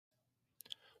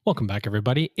Welcome back,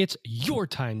 everybody. It's your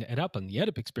time to ed up on the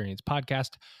EdUp Experience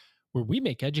podcast, where we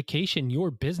make education your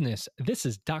business. This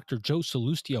is Dr. Joe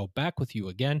Salustio back with you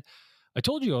again. I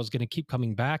told you I was going to keep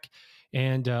coming back.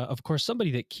 And of course,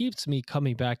 somebody that keeps me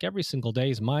coming back every single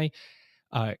day is my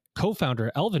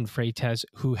co-founder, Elvin Freites,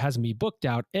 who has me booked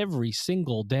out every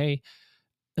single day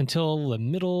until the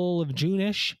middle of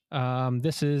June-ish.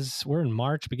 We're in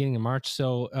March, beginning of March,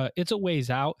 so it's a ways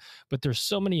out, but there's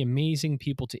so many amazing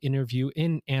people to interview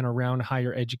in and around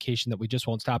higher education that we just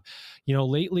won't stop.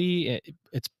 Lately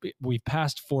we've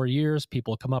passed 4 years.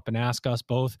 People come up and ask us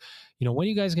both, when are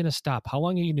you guys going to stop? How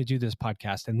long are you going to do this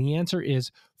podcast? And the answer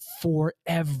is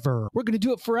forever. We're going to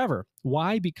do it forever.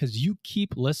 Why? Because you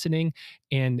keep listening,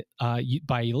 and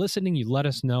by listening, you let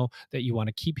us know that you want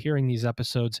to keep hearing these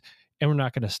episodes. And we're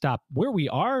not going to stop. What we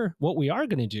are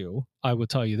going to do, I will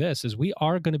tell you this, is we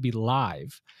are going to be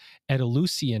live at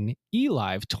Ellucian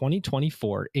eLive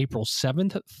 2024, April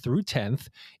 7th through 10th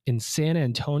in San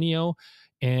Antonio.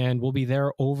 And we'll be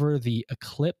there over the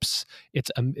eclipse.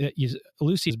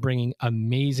 Ellucian is bringing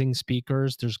amazing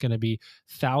speakers. There's going to be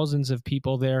thousands of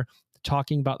people there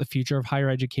talking about the future of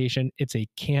higher education. It's a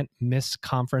can't miss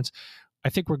conference. I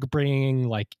think we're bringing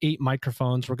like 8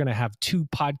 microphones. We're going to have 2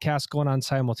 podcasts going on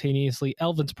simultaneously.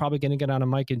 Elvin's probably going to get on a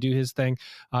mic and do his thing.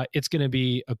 It's going to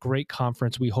be a great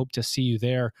conference. We hope to see you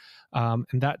there. And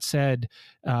that said,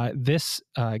 this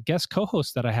guest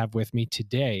co-host that I have with me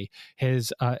today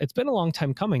it's been a long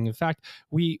time coming. In fact,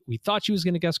 we thought she was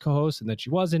going to guest co-host and then she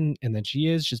wasn't, and then she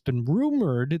is. She's been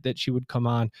rumored that she would come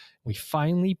on. We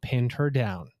finally pinned her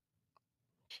down.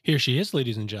 Here she is,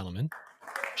 ladies and gentlemen.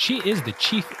 She is the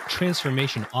Chief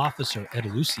Transformation Officer at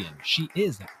Ellucian. She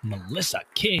is Melissa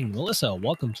King. Melissa,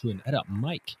 welcome to an EdUp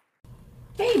Mic.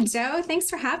 Hey, Joe. Thanks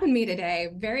for having me today.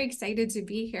 Very excited to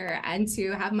be here and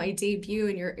to have my debut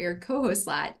in your co-host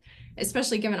slot,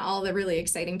 especially given all the really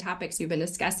exciting topics you've been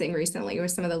discussing recently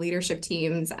with some of the leadership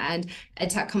teams and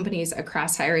edtech companies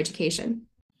across higher education.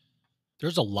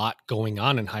 There's a lot going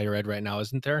on in higher ed right now,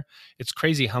 isn't there? It's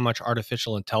crazy how much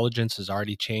artificial intelligence has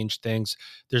already changed things.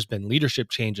 There's been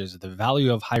leadership changes, the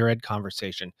value of higher ed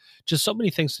conversation, just so many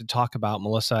things to talk about,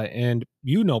 Melissa. And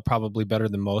you know probably better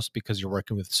than most because you're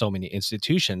working with so many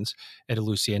institutions at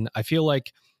Ellucian. I feel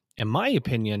like, in my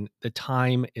opinion, the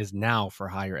time is now for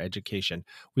higher education.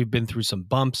 We've been through some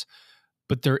bumps,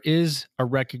 but there is a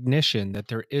recognition that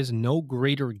there is no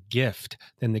greater gift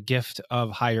than the gift of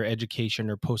higher education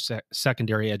or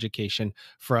post-secondary education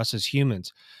for us as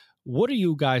humans. What are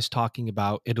you guys talking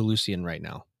about at Ellucian right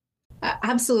now?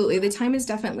 Absolutely. The time is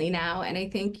definitely now. And I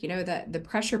think, the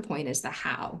pressure point is the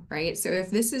how, right? So if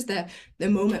this is the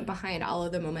moment behind all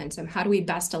of the momentum, how do we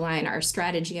best align our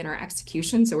strategy and our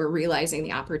execution so we're realizing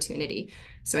the opportunity?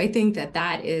 So I think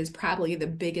that is probably the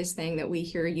biggest thing that we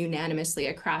hear unanimously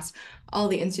across all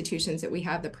the institutions that we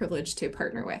have the privilege to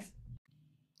partner with.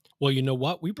 Well, you know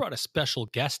what? We brought a special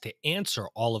guest to answer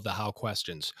all of the how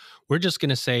questions. We're just going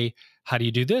to say, how do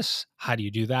you do this? How do you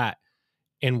do that?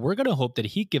 And we're going to hope that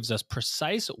he gives us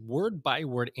precise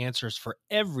word-by-word answers for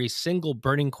every single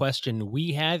burning question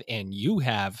we have and you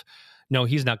have. No,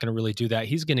 he's not going to really do that.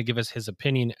 He's going to give us his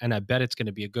opinion, and I bet it's going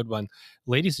to be a good one.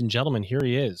 Ladies and gentlemen, here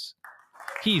he is.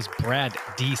 He's Brad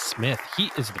D. Smith.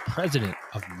 He is the president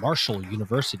of Marshall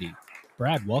University.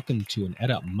 Brad, welcome to an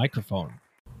EdUp microphone.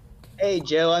 Hey,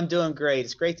 Joe, I'm doing great.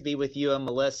 It's great to be with you and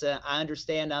Melissa. I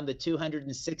understand I'm the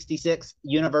 266th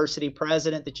university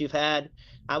president that you've had.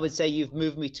 I would say you've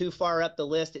moved me too far up the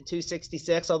list at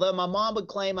 266, although my mom would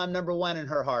claim I'm number 1 in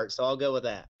her heart, so I'll go with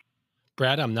that.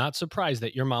 Brad, I'm not surprised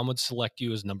that your mom would select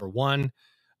you as number 1.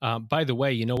 By the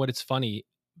way, you know what? It's funny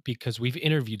because we've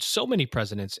interviewed so many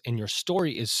presidents and your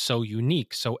story is so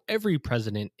unique. So every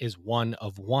president is one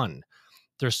of one.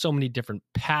 There's so many different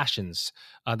passions.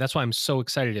 That's why I'm so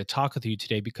excited to talk with you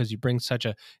today, because you bring such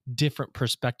a different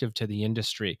perspective to the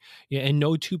industry. Yeah, and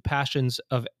no two passions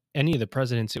of any of the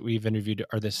presidents that we've interviewed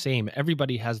are the same.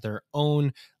 Everybody has their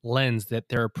own lens that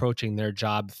they're approaching their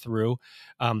job through.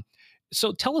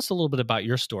 So tell us a little bit about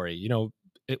your story.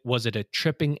 Was it a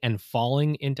tripping and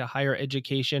falling into higher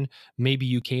education? Maybe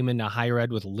you came into higher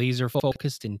ed with laser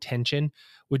focused intention.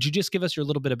 Would you just give us your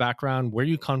little bit of background, where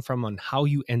you come from, and how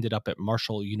you ended up at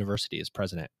Marshall University as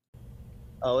president?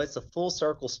 Oh, it's a full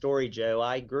circle story, Joe.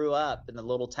 I grew up in the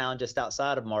little town just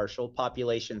outside of Marshall,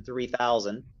 population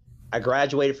 3,000. I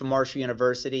graduated from Marshall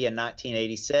University in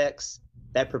 1986.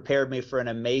 That prepared me for an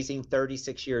amazing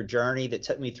 36-year journey that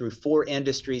took me through 4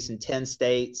 industries in 10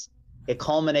 states. It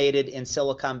culminated in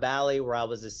Silicon Valley, where I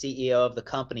was the CEO of the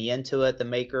company Intuit, the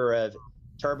maker of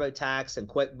TurboTax and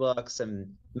QuickBooks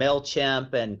and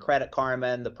MailChimp and Credit Karma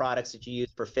and the products that you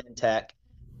use for FinTech.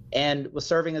 and was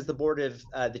serving as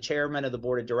the chairman of the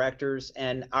board of directors.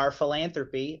 And our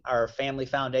philanthropy, our family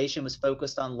foundation, was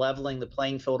focused on leveling the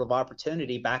playing field of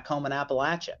opportunity back home in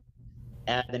Appalachia.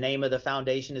 And the name of the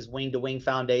foundation is Wing to Wing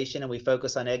Foundation, and we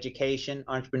focus on education,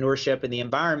 entrepreneurship, and the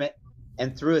environment.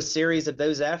 And through a series of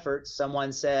those efforts,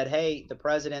 someone said, hey, the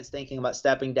president's thinking about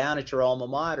stepping down at your alma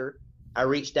mater. I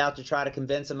reached out to try to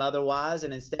convince him otherwise,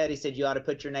 and instead he said, you ought to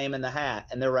put your name in the hat.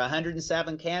 And there were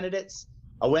 107 candidates.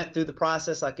 I went through the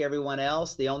process like everyone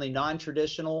else, the only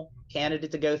non-traditional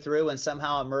candidate to go through, and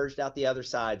somehow emerged out the other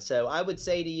side. So I would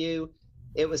say to you,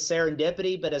 it was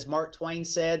serendipity, but as Mark Twain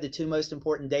said, the two most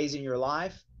important days in your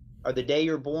life are the day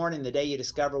you're born and the day you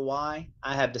discover why.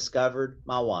 I have discovered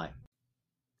my why.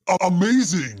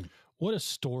 Amazing. What a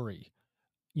story.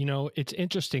 You know, it's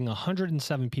interesting.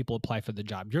 107 people apply for the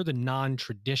job. You're the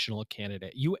non-traditional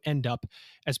candidate. You end up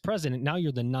as president. Now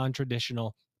you're the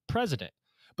non-traditional president.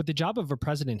 But the job of a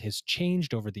president has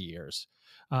changed over the years.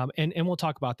 And we'll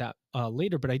talk about that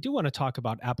later. But I do want to talk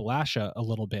about Appalachia a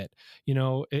little bit. You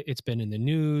know, it's been in the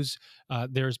news.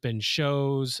 There's been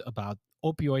shows about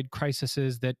opioid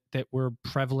crises that were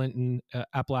prevalent in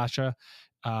Appalachia.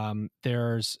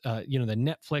 There's, the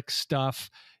Netflix stuff.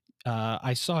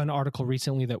 I saw an article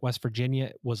recently that West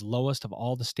Virginia was lowest of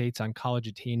all the states on college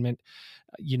attainment,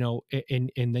 and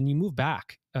then you move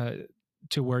back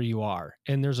to where you are.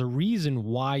 And there's a reason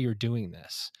why you're doing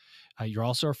this. You're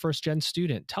also a first-gen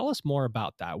student. Tell us more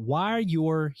about that, why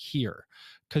you're here.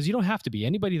 Because you don't have to be.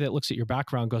 Anybody that looks at your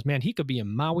background goes, man, he could be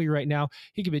in Maui right now.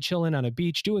 He could be chilling on a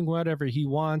beach, doing whatever he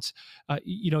wants.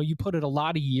 You put it a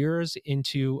lot of years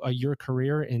into your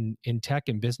career in tech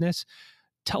and business.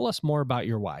 Tell us more about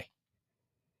your why.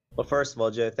 Well, first of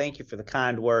all, Joe, thank you for the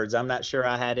kind words. I'm not sure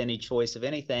I had any choice of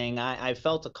anything. I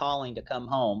felt a calling to come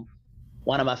home.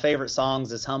 One of my favorite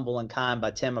songs is Humble and Kind by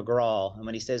Tim McGraw. And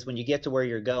when he says, when you get to where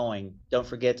you're going, don't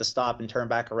forget to stop and turn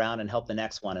back around and help the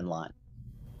next one in line.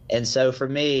 And so for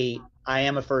me, I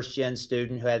am a first-gen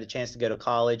student who had the chance to go to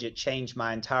college. It changed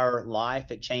my entire life.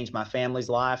 It changed my family's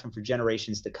life and for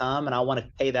generations to come. And I want to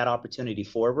pay that opportunity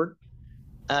forward.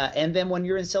 And then when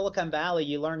you're in Silicon Valley,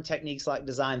 you learn techniques like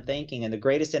design thinking, and the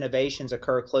greatest innovations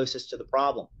occur closest to the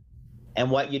problem. And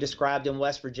what you described in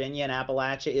West Virginia and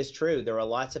Appalachia is true. There are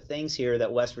lots of things here that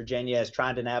West Virginia is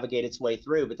trying to navigate its way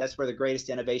through, but that's where the greatest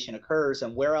innovation occurs.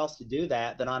 And where else to do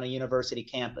that than on a university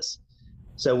campus?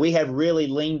 So we have really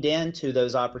leaned into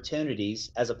those opportunities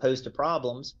as opposed to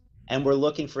problems, and we're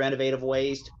looking for innovative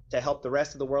ways to help the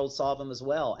rest of the world solve them as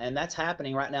well. And that's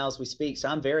happening right now as we speak. So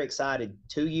I'm very excited.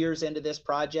 2 years into this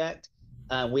project,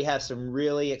 we have some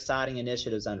really exciting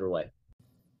initiatives underway.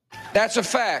 That's a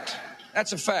fact.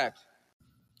 That's a fact.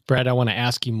 Brad, I want to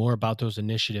ask you more about those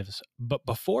initiatives. But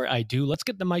before I do, let's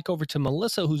get the mic over to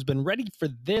Melissa, who's been ready for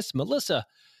this. Melissa,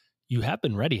 you have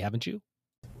been ready, haven't you?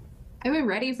 I've been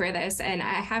ready for this, and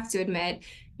I have to admit,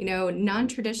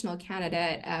 non-traditional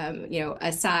candidate,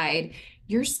 aside,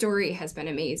 your story has been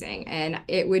amazing. And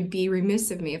it would be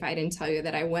remiss of me if I didn't tell you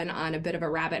that I went on a bit of a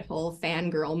rabbit hole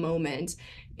fangirl moment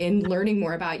in learning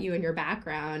more about you and your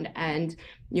background. And,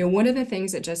 one of the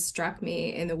things that just struck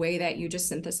me in the way that you just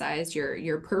synthesized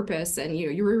your purpose, and,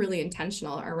 you were really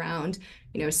intentional around,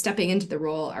 stepping into the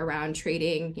role around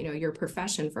trading, your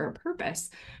profession for a purpose.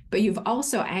 But you've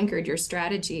also anchored your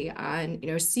strategy on,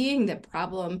 seeing the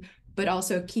problem, but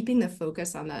also keeping the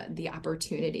focus on the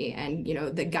opportunity, and,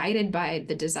 the guided by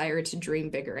the desire to dream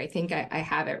bigger. I think I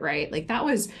have it right. Like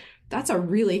that's a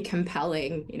really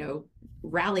compelling,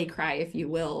 rally cry, if you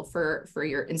will, for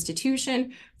your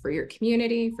institution, for your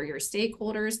community, for your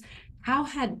stakeholders. How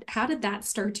did that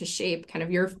start to shape kind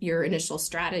of your initial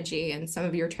strategy and some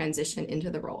of your transition into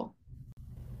the role?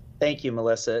 Thank you,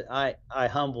 Melissa. I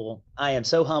am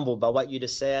so humbled by what you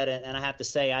just said. And I have to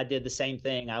say, I did the same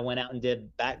thing. I went out and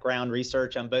did background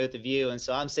research on both of you. And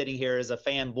so I'm sitting here as a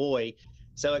fanboy,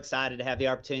 so excited to have the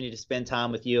opportunity to spend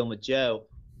time with you and with Joe.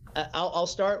 I'll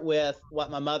start with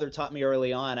what my mother taught me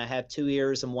early on. I have 2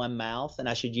 ears and 1 mouth, and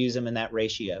I should use them in that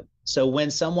ratio. So when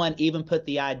someone even put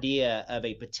the idea of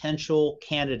a potential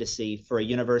candidacy for a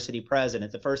university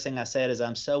president, the first thing I said is,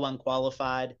 I'm so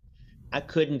unqualified. I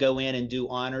couldn't go in and do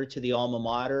honor to the alma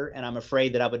mater, and I'm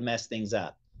afraid that I would mess things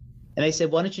up. And they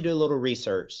said, why don't you do a little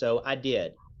research? So I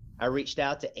did. I reached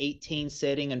out to 18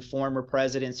 sitting and former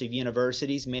presidents of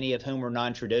universities, many of whom were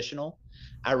non-traditional.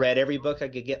 I read every book I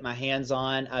could get my hands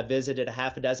on. I visited a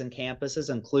half a dozen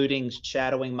campuses, including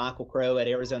shadowing Michael Crow at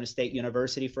Arizona State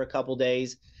University for a couple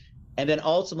days, and then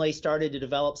ultimately started to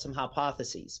develop some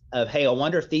hypotheses of, hey, I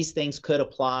wonder if these things could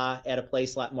apply at a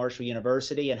place like Marshall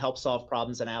University and help solve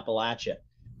problems in Appalachia.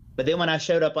 But then when I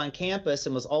showed up on campus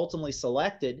and was ultimately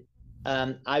selected,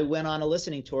 I went on a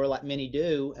listening tour like many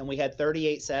do, and we had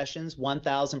 38 sessions,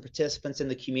 1,000 participants in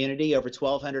the community, over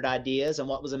 1,200 ideas. And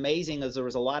what was amazing is there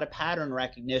was a lot of pattern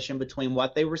recognition between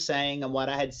what they were saying and what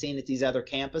I had seen at these other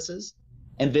campuses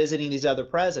and visiting these other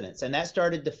presidents. And that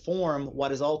started to form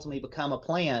what has ultimately become a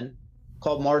plan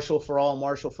called Marshall for All,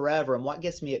 Marshall Forever. And what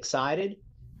gets me excited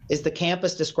is the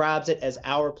campus describes it as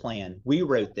our plan. We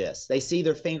wrote this. They see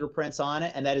their fingerprints on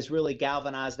it, and that has really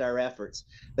galvanized our efforts.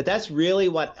 But that's really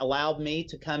what allowed me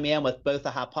to come in with both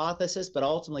a hypothesis, but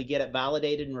ultimately get it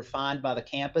validated and refined by the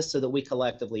campus so that we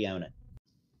collectively own it.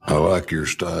 I like your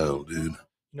style, dude.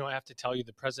 I have to tell you,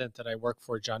 the president that I work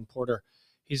for, John Porter,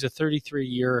 he's a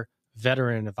 33-year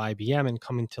veteran of IBM, and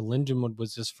coming to Lindenwood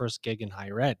was his first gig in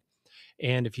higher ed.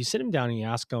 And if you sit him down and you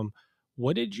ask him,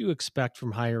 what did you expect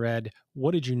from higher ed?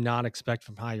 What did you not expect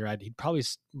from higher ed? He'd probably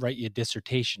write you a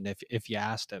dissertation if you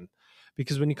asked him.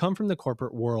 Because when you come from the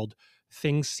corporate world,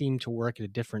 things seem to work at a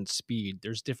different speed.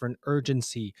 There's different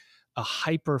urgency, a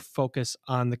hyper focus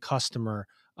on the customer,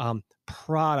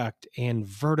 product and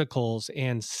verticals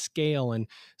and scale, and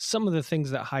some of the things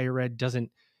that higher ed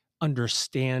doesn't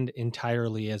understand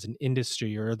entirely as an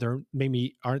industry, or there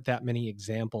maybe aren't that many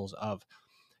examples of.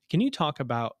 Can you talk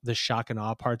about the shock and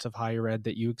awe parts of higher ed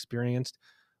that you experienced?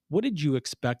 What did you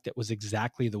expect that was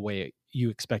exactly the way you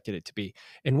expected it to be?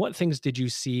 And what things did you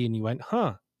see and you went,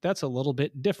 that's a little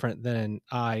bit different than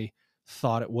I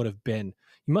thought it would have been?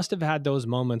 You must have had those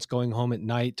moments going home at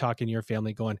night, talking to your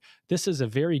family, going, this is a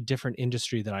very different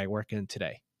industry that I work in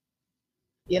today.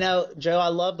 Joe, I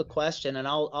love the question, and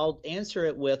I'll answer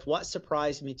it with what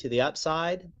surprised me to the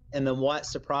upside, and then what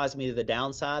surprised me to the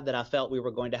downside that I felt we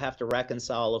were going to have to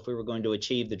reconcile if we were going to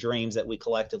achieve the dreams that we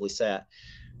collectively set.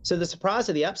 So the surprise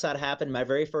of the upside happened my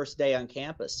very first day on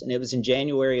campus, and it was in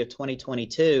January of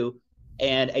 2022,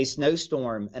 and a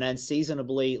snowstorm, an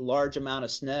unseasonably large amount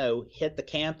of snow, hit the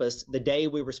campus the day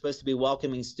we were supposed to be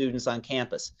welcoming students on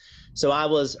campus. So I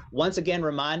was once again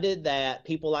reminded that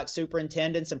people like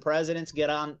superintendents and presidents get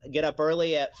up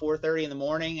early at 4:30 in the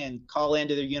morning and call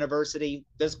into their university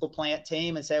physical plant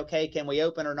team and say, okay, can we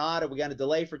open or not? Are we going to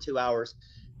delay for 2 hours?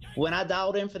 When I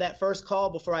dialed in for that first call,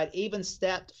 before I'd even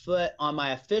stepped foot on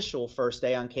my official first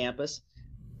day on campus,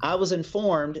 I was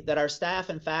informed that our staff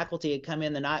and faculty had come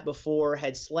in the night before,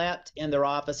 had slept in their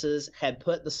offices, had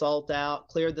put the salt out,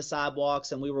 cleared the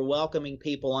sidewalks, and we were welcoming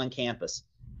people on campus.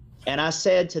 And I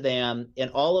said to them, in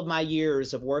all of my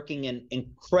years of working in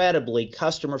incredibly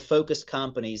customer-focused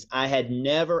companies, I had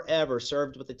never, ever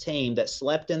served with a team that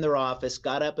slept in their office,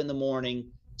 got up in the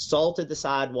morning, salted the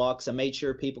sidewalks, and made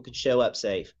sure people could show up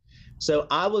safe. So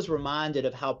I was reminded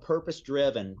of how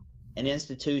purpose-driven an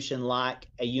institution like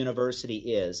a university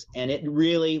is, and it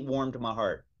really warmed my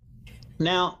heart.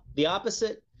 Now, the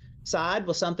opposite side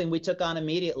was something we took on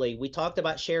immediately. We talked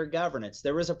about shared governance.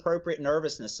 There was appropriate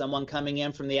nervousness. Someone coming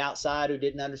in from the outside who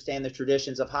didn't understand the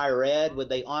traditions of higher ed, would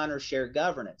they honor shared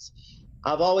governance?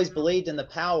 I've always believed in the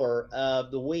power of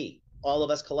the we, all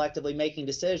of us collectively making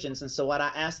decisions. And so what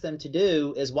I asked them to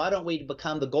do is, why don't we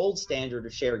become the gold standard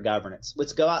of shared governance?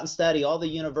 Let's go out and study all the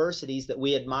universities that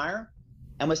we admire,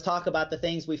 and let's talk about the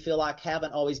things we feel like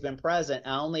haven't always been present.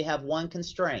 I only have one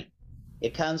constraint.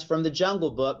 It comes from the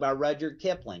Jungle Book by Rudyard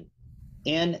Kipling.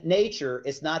 In nature,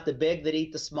 it's not the big that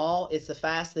eat the small, it's the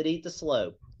fast that eat the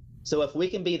slow. So if we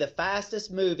can be the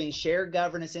fastest moving shared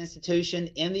governance institution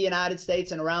in the United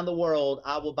States and around the world,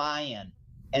 I will buy in.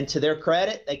 And to their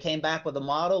credit, they came back with a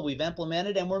model we've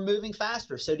implemented, and we're moving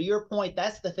faster. So to your point,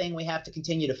 that's the thing we have to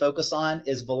continue to focus on,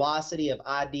 is velocity of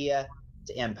idea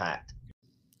to impact.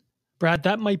 Brad,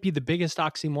 that might be the biggest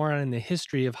oxymoron in the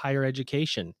history of higher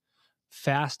education.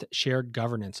 Fast shared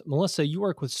governance. Melissa, you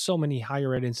work with so many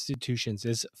higher ed institutions.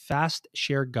 Is fast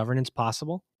shared governance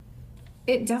possible?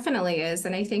 It definitely is.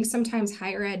 And I think sometimes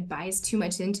higher ed buys too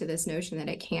much into this notion that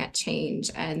it can't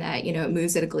change and that, it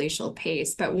moves at a glacial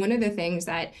pace. But one of the things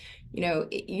that,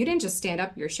 you didn't just stand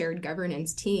up your shared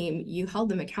governance team, you held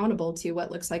them accountable to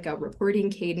what looks like a reporting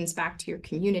cadence back to your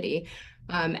community.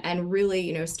 And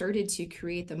really, started to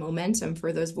create the momentum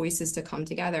for those voices to come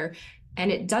together. And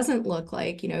it doesn't look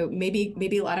like,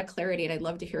 maybe a lot of clarity, and I'd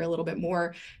love to hear a little bit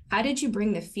more. How did you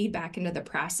bring the feedback into the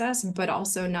process, but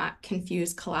also not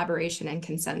confuse collaboration and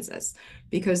consensus?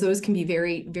 Because those can be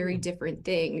very, very different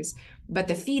things. But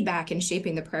the feedback and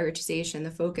shaping the prioritization,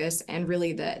 the focus, and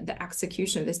really the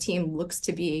execution of this team looks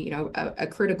to be, a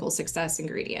critical success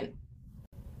ingredient.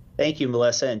 Thank you,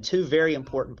 Melissa. And two very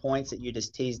important points that you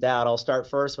just teased out. I'll start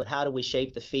first with, how do we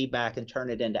shape the feedback and turn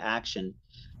it into action?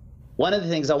 One of the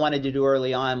things I wanted to do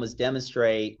early on was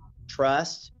demonstrate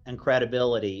trust, and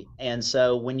credibility. And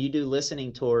so when you do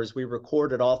listening tours, we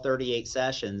recorded all 38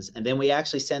 sessions, and then we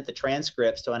actually sent the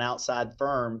transcripts to an outside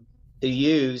firm who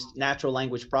used natural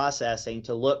language processing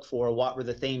to look for what were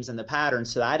the themes and the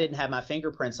patterns. So I didn't have my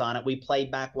fingerprints on it. We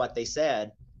played back what they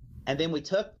said. And then we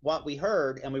took what we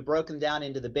heard and we broke them down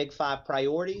into the big 5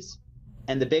 priorities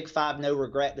and the big 5 no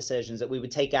regret decisions that we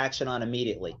would take action on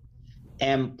immediately.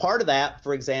 And part of that,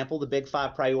 for example, the big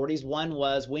 5 priorities, one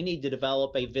was we need to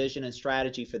develop a vision and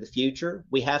strategy for the future.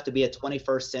 We have to be a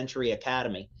 21st century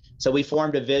academy. So we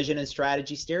formed a vision and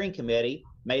strategy steering committee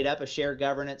made up of shared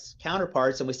governance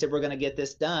counterparts. And we said, we're going to get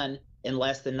this done in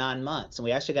less than 9 months. And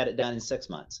we actually got it done in 6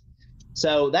 months.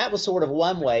 So that was sort of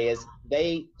one way, is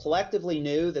they collectively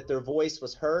knew that their voice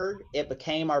was heard. It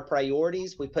became our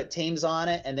priorities. We put teams on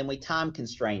it, and then we time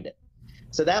constrained it.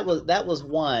 So that was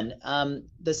one.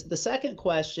 The second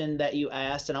question that you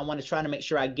asked, and I want to try to make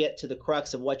sure I get to the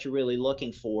crux of what you're really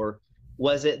looking for,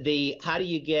 was it how do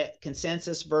you get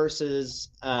consensus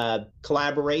versus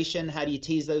collaboration? How do you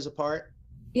tease those apart?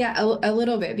 Yeah, a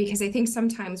little bit, because I think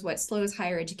sometimes what slows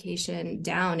higher education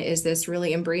down is this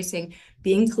really embracing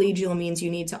being collegial means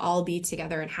you need to all be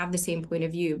together and have the same point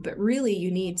of view, but really you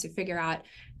need to figure out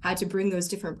how to bring those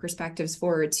different perspectives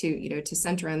forward to, to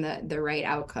center on the right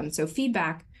outcome. So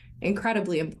feedback,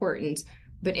 incredibly important,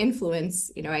 but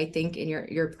influence, I think in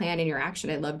your plan and your action,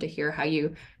 I'd love to hear how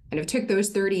you kind of took those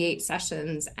 38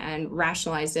 sessions and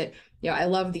rationalized it. I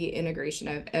love the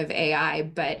integration of AI,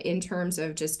 but in terms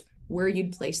of just where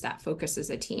you'd place that focus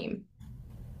as a team.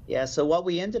 Yeah, so what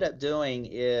we ended up doing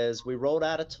is we rolled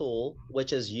out a tool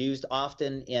which is used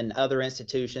often in other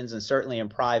institutions and certainly in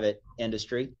private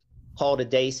industry, called a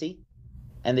DAISY.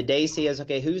 And the DAISY is,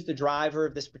 okay, who's the driver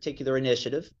of this particular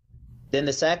initiative? Then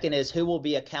the second is who will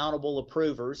be accountable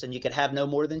approvers, and you could have no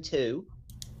more than 2.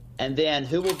 And then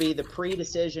who will be the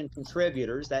pre-decision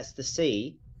contributors, that's the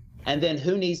C. And then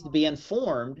who needs to be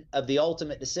informed of the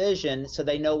ultimate decision so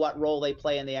they know what role they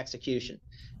play in the execution.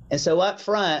 And so up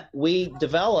front, we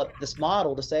developed this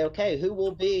model to say, okay, who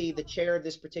will be the chair of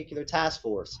this particular task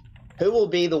force? Who will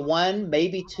be the 1,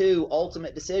 maybe 2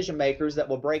 ultimate decision makers that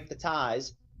will break the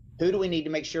ties? Who do we need to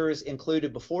make sure is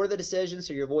included before the decision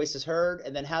so your voice is heard?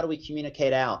 And then how do we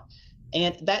communicate out?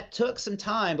 And that took some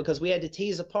time because we had to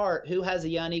tease apart who has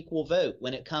the unequal vote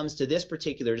when it comes to this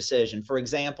particular decision. For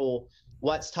example,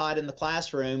 what's taught in the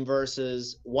classroom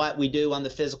versus what we do on the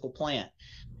physical plant.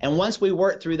 And once we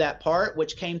worked through that part,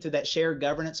 which came through that shared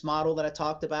governance model that I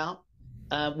talked about,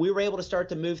 we were able to start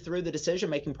to move through the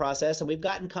decision-making process, and we've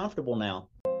gotten comfortable now.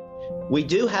 We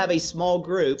do have a small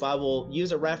group. I will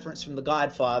use a reference from The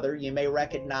Godfather. You may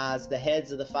recognize the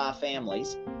heads of the 5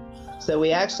 families. So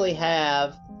we actually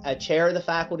have a chair of the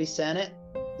faculty senate,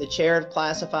 the chair of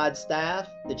classified staff,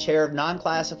 the chair of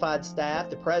non-classified staff,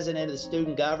 the president of the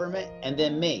student government, and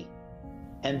then me.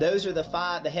 And those are the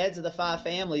heads of the 5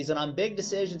 families. And on big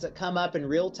decisions that come up in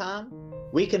real time,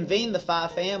 we convene the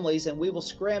 5 families and we will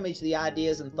scrimmage the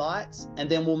ideas and thoughts, and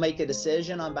then we'll make a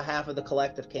decision on behalf of the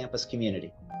collective campus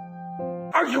community.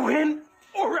 Are you in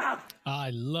or out? I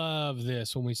love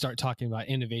this when we start talking about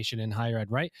innovation in higher ed,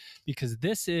 right? Because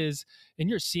this is, and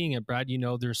you're seeing it, Brad,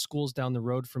 there's schools down the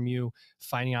road from you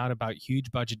finding out about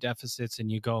huge budget deficits,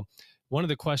 and you go, one of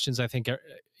the questions I think,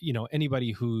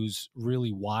 anybody who's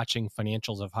really watching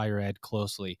financials of higher ed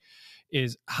closely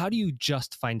is, how do you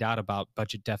just find out about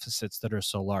budget deficits that are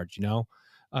so large?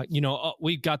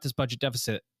 We've got this budget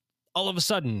deficit. All of a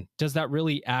sudden, does that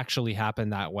really actually happen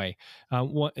that way?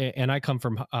 And I come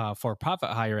from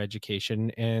for-profit higher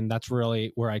education, and that's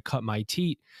really where I cut my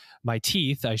teeth,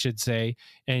 I should say.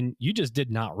 And you just did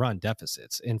not run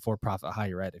deficits in for-profit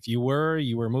higher ed. If you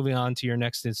were moving on to your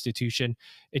next institution.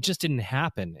 It just didn't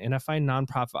happen. And I find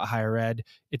nonprofit higher ed,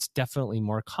 it's definitely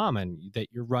more common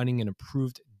that you're running an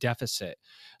approved deficit.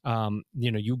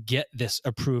 You get this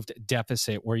approved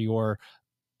deficit where your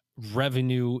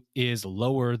revenue is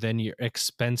lower than your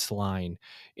expense line,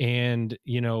 and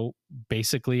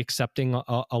basically accepting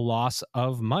a loss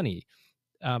of money.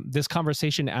 This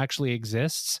conversation actually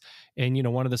exists, and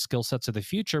one of the skill sets of the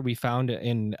future we found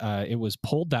it was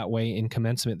pulled that way in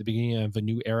commencement at the beginning of a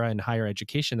new era in higher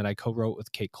education that I co-wrote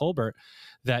with Kate Colbert,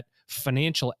 that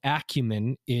financial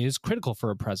acumen is critical for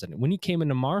a president. When you came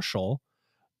into Marshall,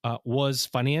 was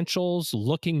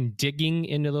digging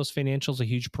into those financials a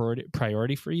huge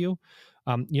priority for you?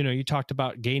 You talked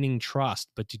about gaining trust,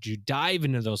 but did you dive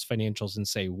into those financials and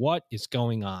say, what is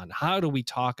going on? How do we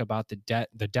talk about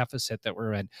the deficit that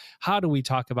we're in? How do we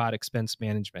talk about expense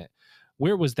management?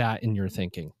 Where was that in your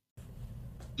thinking?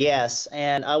 Yes,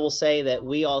 and I will say that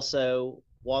we also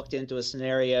walked into a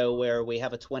scenario where we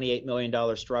have a $28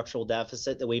 million structural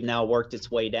deficit that we've now worked its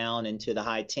way down into the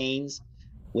high teens.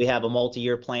 We have a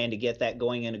multi-year plan to get that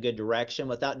going in a good direction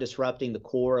without disrupting the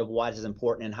core of what is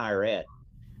important in higher ed.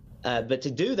 But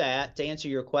to do that, to answer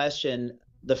your question,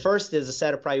 the first is a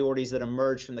set of priorities that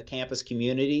emerged from the campus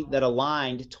community that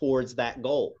aligned towards that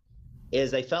goal.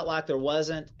 Is they felt like there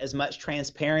wasn't as much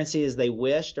transparency as they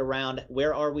wished around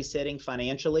where are we sitting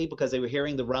financially, because they were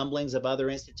hearing the rumblings of other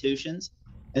institutions.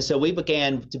 And so we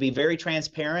began to be very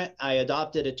transparent. I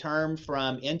adopted a term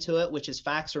from Intuit, which is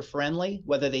facts are friendly,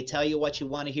 whether they tell you what you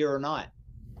want to hear or not.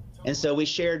 And so we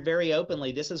shared very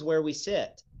openly, this is where we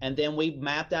sit. And then we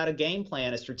mapped out a game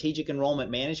plan, a strategic enrollment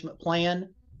management plan,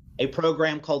 a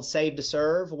program called Save to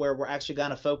Serve, where we're actually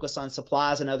going to focus on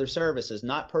supplies and other services,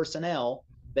 not personnel,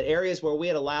 but areas where we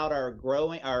had allowed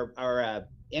our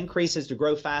increases to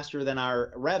grow faster than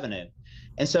our revenue.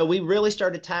 And so we really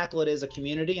started to tackle it as a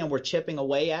community, and we're chipping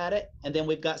away at it. And then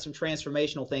we've got some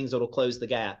transformational things that'll close the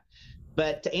gap.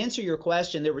 But to answer your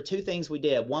question, there were two things we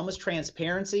did. One was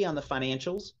transparency on the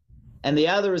financials, and the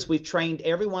other is we've trained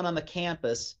everyone on the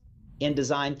campus in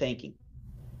design thinking.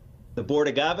 The board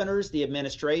of governors, the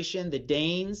administration, the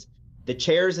deans, the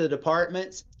chairs of the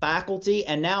departments, faculty,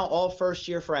 and now all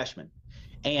first-year freshmen.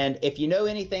 And if you know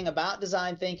anything about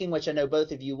design thinking, which I know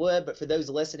both of you would, but for those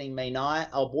listening may not,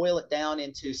 I'll boil it down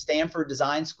into Stanford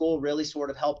Design School really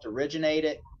sort of helped originate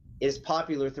it. It is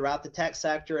popular throughout the tech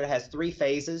sector. It has three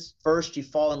phases. First, you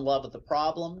fall in love with the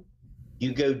problem.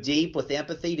 You go deep with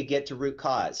empathy to get to root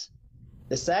cause.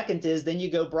 The second is then you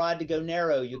go broad to go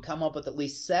narrow. You come up with at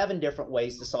least 7 different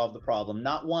ways to solve the problem,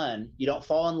 not one. You don't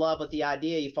fall in love with the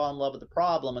idea, you fall in love with the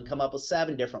problem and come up with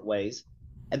 7 different ways.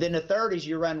 And then the third is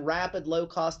you run rapid,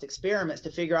 low-cost experiments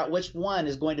to figure out which one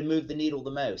is going to move the needle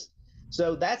the most.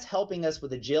 So that's helping us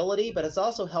with agility, but it's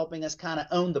also helping us kind of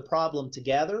own the problem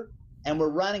together. And we're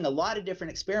running a lot of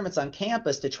different experiments on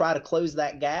campus to try to close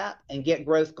that gap and get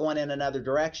growth going in another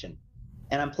direction.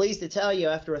 And I'm pleased to tell you,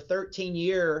 after a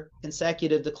 13-year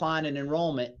consecutive decline in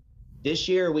enrollment, this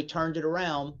year we turned it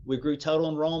around. We grew total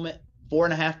enrollment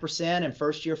 4.5% and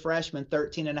first-year freshmen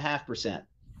 13.5%.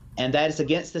 And that is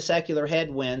against the secular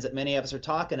headwinds that many of us are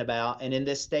talking about, and in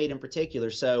this state in particular.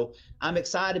 So I'm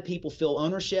excited people feel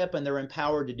ownership and they're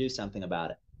empowered to do something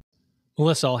about it.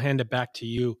 Melissa, I'll hand it back to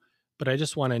you, but I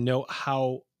just want to note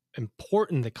how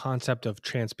important the concept of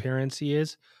transparency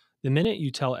is. The minute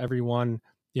you tell everyone,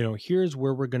 here's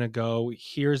where we're going to go,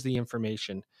 here's the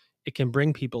information, it can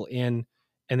bring people in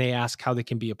and they ask how they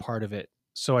can be a part of it.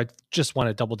 So I just want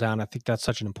to double down. I think that's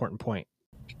such an important point.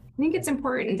 I think it's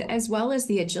important, as well as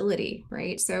the agility,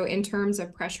 right? So in terms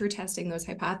of pressure testing those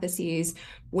hypotheses,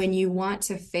 when you want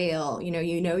to fail,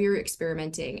 you're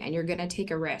experimenting and you're going to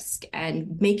take a risk,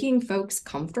 and making folks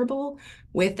comfortable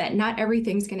with that. Not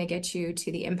everything's going to get you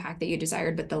to the impact that you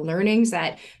desired, but the learnings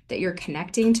that you're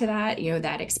connecting to that,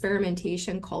 that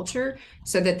experimentation culture,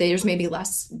 so that there's maybe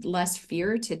less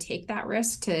fear to take that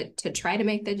risk, to try to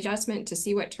make the adjustment, to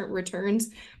see what returns.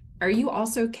 Are you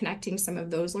also connecting some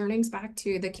of those learnings back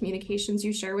to the communications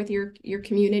you share with your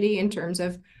community in terms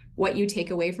of what you take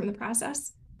away from the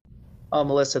process? Oh,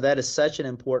 Melissa, that is such an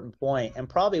important point, and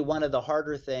probably one of the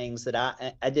harder things that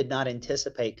I did not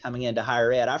anticipate coming into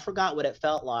higher ed. I forgot what it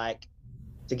felt like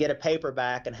to get a paper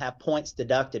back and have points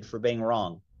deducted for being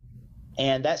wrong.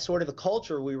 And that's sort of the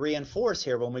culture we reinforce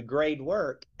here when we grade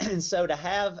work. And so to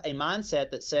have a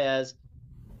mindset that says,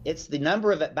 it's the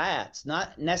number of at-bats,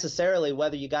 not necessarily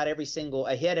whether you got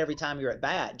a hit every time you're at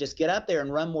bat. Just get up there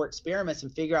and run more experiments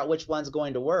and figure out which one's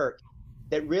going to work.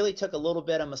 That really took a little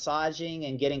bit of massaging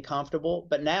and getting comfortable.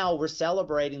 But now we're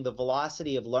celebrating the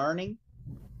velocity of learning,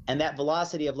 and that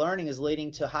velocity of learning is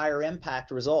leading to higher impact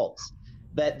results.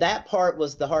 But that part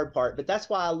was the hard part. But that's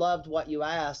why I loved what you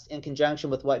asked in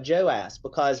conjunction with what Joe asked,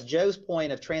 because Joe's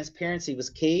point of transparency was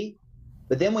key.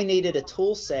 But then we needed a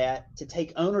tool set to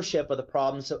take ownership of the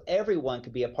problem so everyone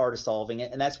could be a part of solving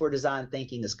it. And that's where design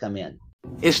thinking has come in.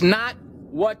 It's not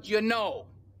what you know,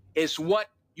 it's what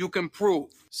you can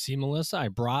prove. See, Melissa, I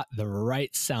brought the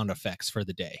right sound effects for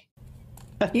the day.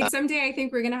 Someday I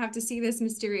think we're going to have to see this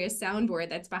mysterious soundboard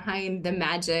that's behind the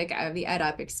magic of the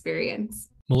EdUp experience.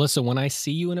 Melissa, when I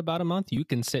see you in about a month, you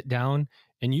can sit down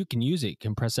and you can use it. You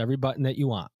can press every button that you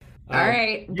want. All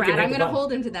right, Brad, I'm going to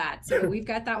hold him to that. So we've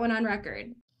got that one on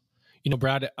record.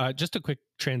 Brad, just a quick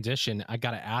transition. I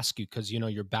got to ask you, because,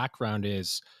 your background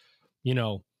is,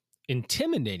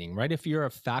 intimidating, right? If you're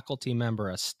a faculty member,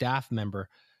 a staff member,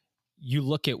 you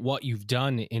look at what you've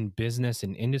done in business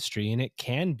and industry, and it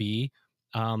can be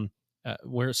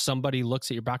where somebody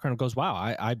looks at your background and goes, wow,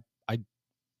 I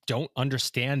don't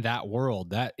understand that world.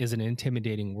 That is an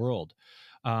intimidating world.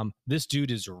 This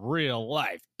dude is real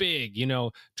life, big, you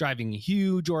know, driving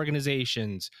huge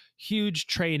organizations, huge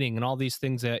training, and all these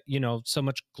things that, you know, so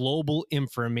much global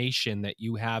information that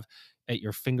you have at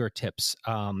your fingertips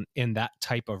in that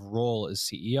type of role as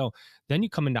CEO. Then you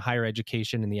come into higher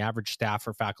education, and the average staff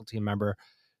or faculty member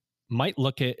might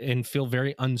look at and feel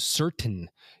very uncertain.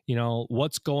 You know,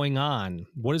 what's going on?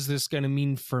 What is this going to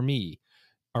mean for me?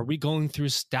 Are we going through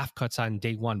staff cuts on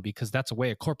day one? Because that's a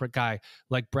way a corporate guy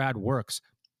like Brad works.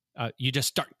 You just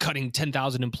start cutting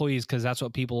 10,000 employees because that's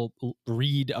what people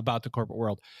read about the corporate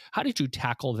world. How did you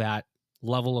tackle that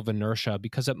level of inertia?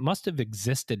 Because it must have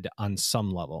existed on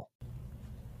some level.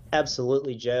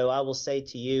 Absolutely, Joe. I will say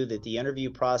to you that the interview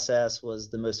process was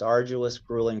the most arduous,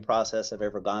 grueling process I've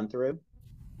ever gone through.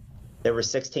 There were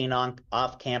 16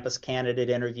 off-campus candidate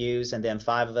interviews, and then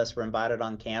 5 of us were invited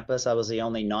on campus. I was the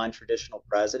only non-traditional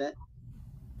president.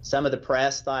 Some of the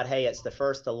press thought, hey, it's the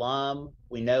first alum.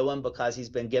 We know him because he's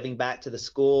been giving back to the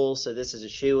school, so this is a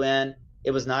shoe-in.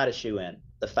 It was not a shoe-in.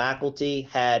 The faculty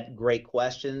had great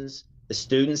questions. The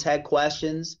students had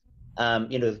questions,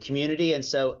 the community. And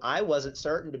so I wasn't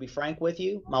certain, to be frank with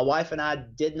you. My wife and I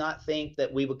did not think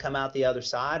that we would come out the other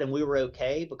side, and we were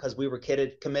okay because we were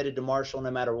committed to Marshall no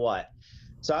matter what.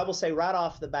 So I will say right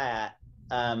off the bat,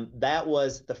 that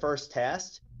was the first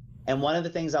test. And one of the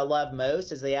things I love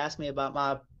most is they asked me about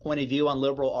my point of view on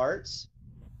liberal arts.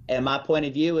 And my point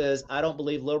of view is I don't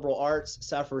believe liberal arts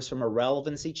suffers from a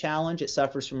relevancy challenge. It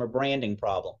suffers from a branding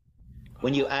problem.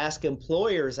 When you ask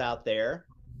employers out there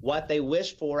what they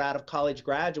wish for out of college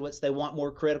graduates, they want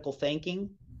more critical thinking,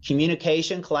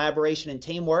 communication, collaboration, and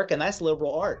teamwork, and that's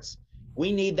liberal arts.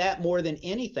 We need that more than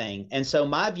anything. And so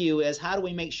my view is, how do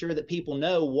we make sure that people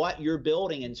know what you're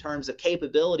building in terms of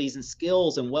capabilities and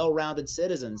skills and well-rounded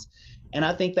citizens? And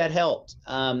I think that helped.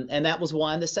 And that was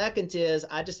one. The second is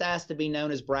I just asked to be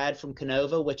known as Brad from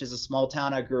Canova, which is a small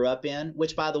town I grew up in,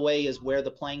 which, by the way, is where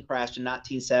the plane crashed in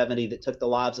 1970 that took the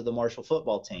lives of the Marshall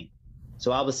football team.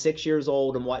 So I was 6 years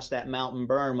old and watched that mountain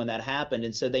burn when that happened.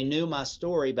 And so they knew my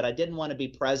story, but I didn't want to be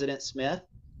President Smith.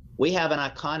 We have an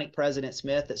iconic President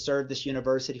Smith that served this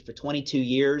university for 22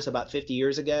 years, about 50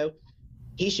 years ago.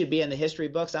 He should be in the history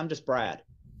books. I'm just Brad.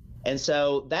 And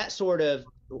so that sort of,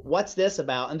 what's this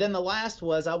about? And then the last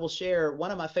was, I will share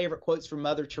one of my favorite quotes from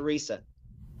Mother Teresa.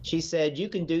 She said, you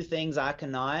can do things I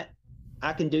cannot.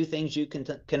 I can do things you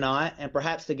cannot. And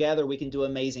perhaps together we can do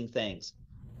amazing things.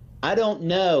 I don't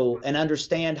know and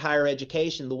understand higher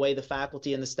education the way the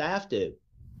faculty and the staff do,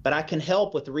 but I can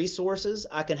help with resources.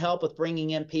 I can help with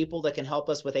bringing in people that can help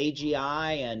us with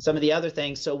AGI and some of the other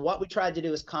things. So what we tried to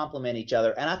do is complement each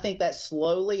other. And I think that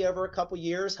slowly over a couple of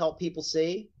years helped people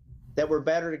see that we're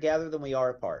better together than we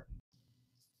are apart.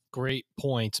 Great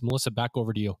points. Melissa, back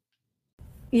over to you.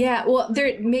 Yeah, well,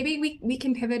 maybe we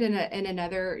can pivot in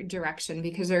another direction,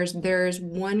 because there's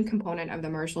one component of the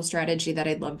Marshall strategy that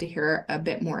I'd love to hear a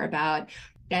bit more about,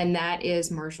 and that is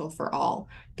Marshall for All,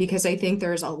 because I think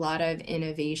there's a lot of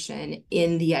innovation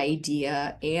in the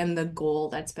idea and the goal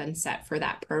that's been set for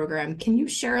that program. Can you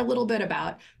share a little bit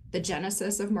about the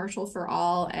genesis of Marshall for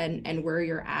All and where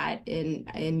you're at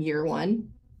in year one?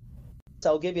 So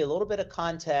I'll give you a little bit of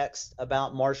context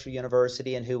about Marshall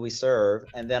University and who we serve,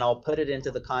 and then I'll put it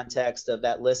into the context of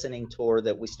that listening tour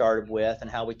that we started with and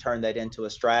how we turned that into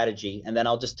a strategy. And then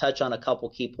I'll just touch on a couple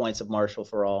key points of Marshall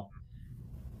for All.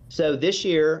 So this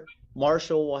year,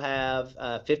 Marshall will have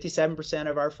 57%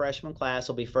 of our freshman class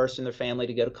will be first in their family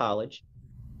to go to college.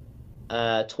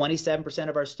 27%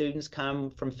 of our students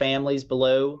come from families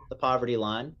below the poverty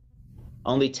line.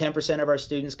 Only 10% of our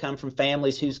students come from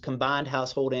families whose combined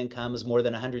household income is more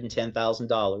than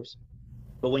 $110,000.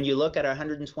 But when you look at our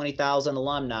 120,000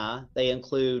 alumni, they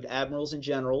include admirals and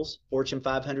generals, Fortune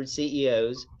 500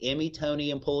 CEOs, Emmy,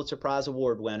 Tony, and Pulitzer Prize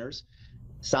Award winners,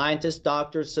 scientists,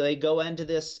 doctors. So they go into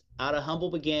this out of humble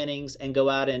beginnings and go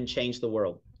out and change the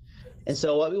world. And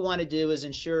so what we want to do is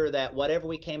ensure that whatever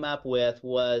we came up with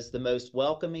was the most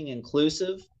welcoming,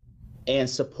 inclusive, and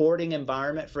supporting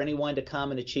environment for anyone to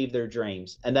come and achieve their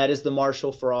dreams. And that is the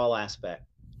Marshall for All aspect.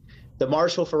 The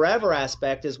Marshall Forever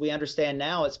aspect, as we understand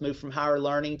now, it's moved from higher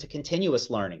learning to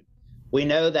continuous learning. We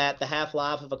know that the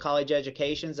half-life of a college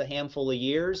education is a handful of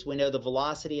years. We know the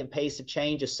velocity and pace of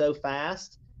change is so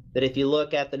fast that if you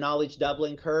look at the knowledge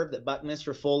doubling curve that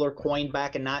Buckminster Fuller coined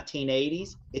back in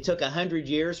 1980s, it took 100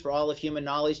 years for all of human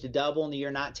knowledge to double in the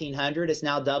year 1900. It's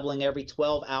now doubling every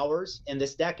 12 hours in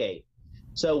this decade.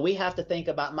 So we have to think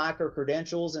about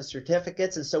micro-credentials and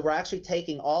certificates. And so we're actually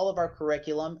taking all of our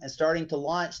curriculum and starting to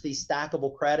launch these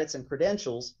stackable credits and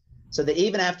credentials so that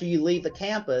even after you leave the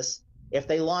campus, if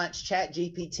they launch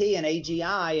ChatGPT and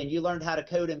AGI and you learned how to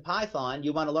code in Python,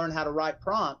 you want to learn how to write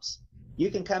prompts, you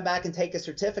can come back and take a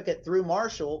certificate through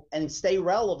Marshall and stay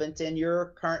relevant in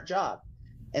your current job.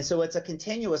 And so it's a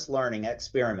continuous learning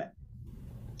experiment.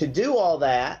 To do all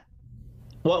that,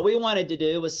 what we wanted to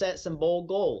do was set some bold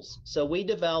goals. So we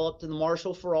developed the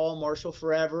Marshall for All, Marshall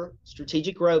Forever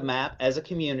strategic roadmap as a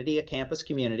community, a campus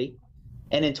community.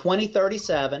 And in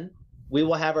 2037, we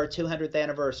will have our 200th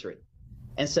anniversary.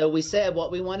 And so we said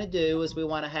what we want to do is we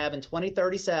want to have in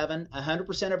 2037,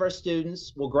 100% of our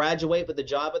students will graduate with a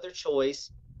job of their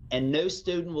choice, and no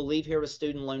student will leave here with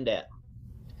student loan debt.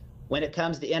 When it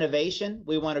comes to innovation,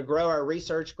 we want to grow our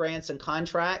research grants and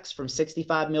contracts from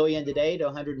 65 million today to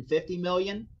 150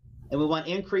 million. And we want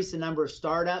to increase the number of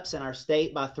startups in our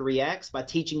state by 3x by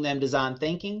teaching them design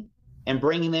thinking and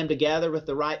bringing them together with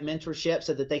the right mentorship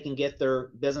so that they can get their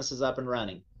businesses up and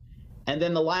running. And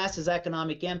then the last is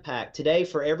economic impact. Today,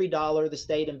 for every dollar the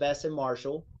state invests in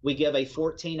Marshall, we give a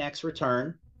 14x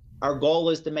return. Our goal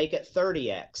is to make it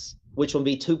 30x, which will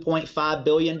be $2.5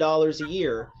 billion a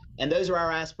year. And those are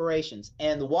our aspirations.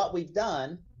 And what we've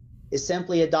done is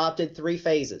simply adopted 3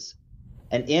 phases.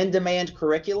 An in-demand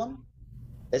curriculum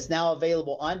that's now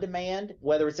available on demand,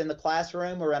 whether it's in the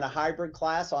classroom or in a hybrid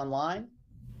class online.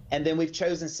 And then we've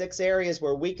chosen 6 areas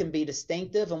where we can be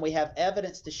distinctive and we have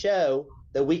evidence to show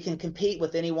that we can compete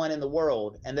with anyone in the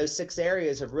world. And those 6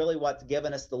 areas have really what's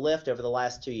given us the lift over the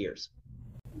last 2 years.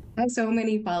 So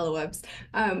many follow-ups.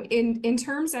 In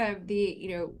terms of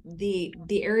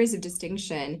the areas of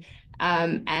distinction,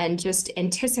 and just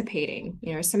anticipating,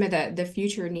 some of the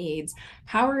future needs,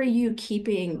 how are you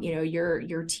keeping,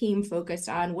 your team focused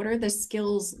on what are the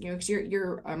skills, because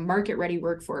you're a market-ready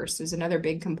workforce is another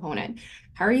big component.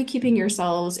 How are you keeping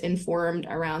yourselves informed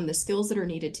around the skills that are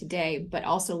needed today, but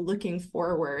also looking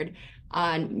forward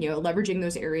on leveraging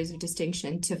those areas of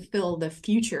distinction to fill the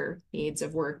future needs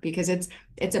of work, because it's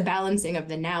a balancing of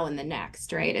the now and the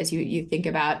next, right, as you think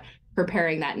about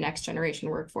preparing that next generation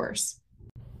workforce?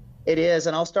 It is,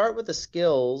 and I'll start with the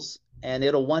skills, and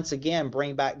it'll once again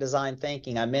bring back design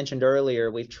thinking. I mentioned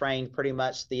earlier we've trained pretty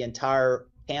much the entire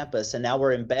campus, and now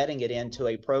we're embedding it into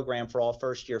a program for all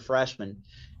first-year freshmen.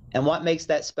 And what makes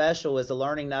that special is the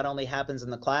learning not only happens in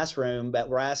the classroom, but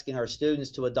we're asking our students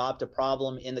to adopt a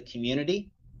problem in the community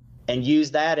and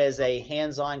use that as a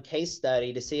hands-on case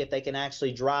study to see if they can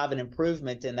actually drive an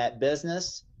improvement in that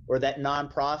business or that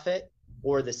nonprofit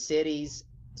or the city's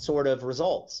sort of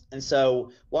results. And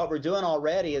so what we're doing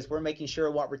already is we're making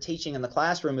sure what we're teaching in the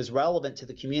classroom is relevant to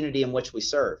the community in which we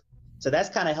serve. So that's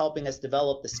kind of helping us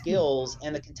develop the skills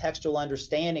and the contextual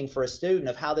understanding for a student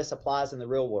of how this applies in the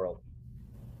real world.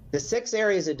 The 6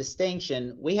 areas of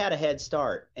distinction, we had a head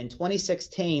start. In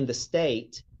 2016, the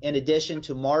state, in addition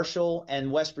to Marshall and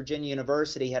West Virginia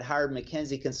University, had hired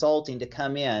McKinsey Consulting to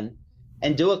come in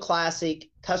and do a classic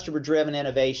customer-driven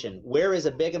innovation. Where is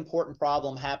a big, important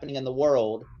problem happening in the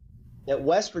world that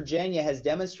West Virginia has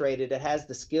demonstrated it has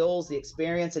the skills, the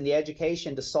experience, and the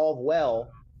education to solve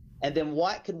well? And then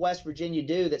what could West Virginia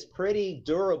do that's pretty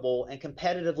durable and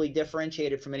competitively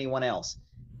differentiated from anyone else?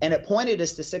 And it pointed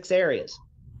us to 6 areas: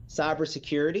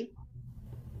 cybersecurity,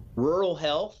 rural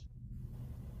health,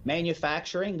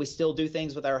 manufacturing. We still do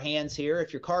things with our hands here.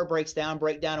 If your car break down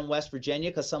in West Virginia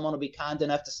because someone will be kind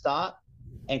enough to stop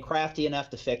and crafty enough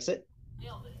to fix it.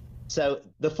 So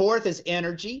the 4th is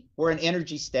energy. We're an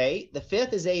energy state. The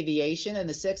 5th is aviation, and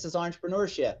the 6th is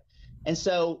entrepreneurship. And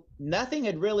so nothing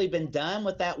had really been done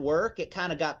with that work. It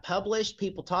kind of got published.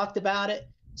 People talked about it.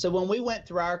 So when we went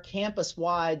through our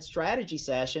campus-wide strategy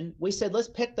session, we said, let's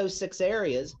pick those 6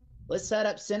 areas. Let's set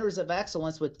up centers of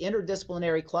excellence with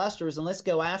interdisciplinary clusters, and let's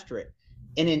go after it.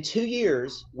 And in 2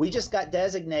 years, we just got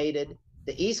designated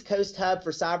the East Coast hub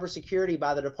for cybersecurity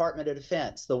by the Department of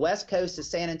Defense. The West Coast is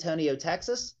San Antonio,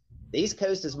 Texas. The East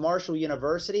Coast is Marshall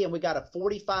University, and we got a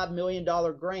 $45 million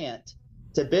grant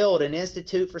to build an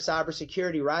institute for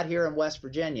cybersecurity right here in West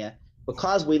Virginia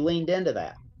because we leaned into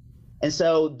that. And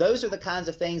so those are the kinds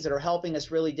of things that are helping us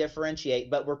really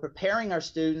differentiate, but we're preparing our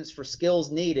students for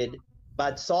skills needed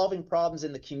by solving problems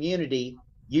in the community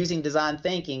using design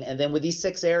thinking. And then with these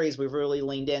 6 areas, we've really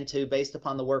leaned into based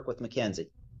upon the work with McKinsey.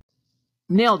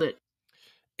 Nailed it.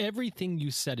 Everything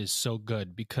you said is so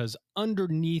good because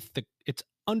underneath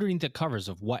the covers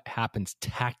of what happens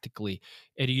tactically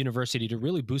at a university to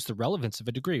really boost the relevance of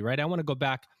a degree, right? I want to go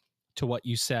back to what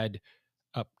you said,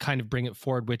 kind of bring it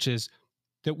forward, which is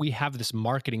that we have this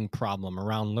marketing problem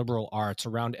around liberal arts,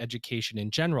 around education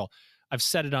in general. I've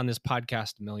said it on this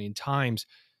podcast a million times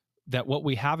that what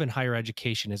we have in higher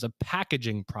education is a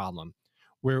packaging problem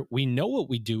where we know what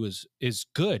we do is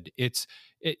good.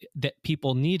 That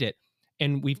people need it.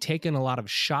 And we've taken a lot of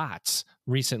shots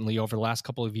recently over the last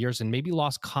couple of years and maybe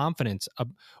lost confidence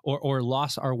or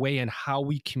lost our way in how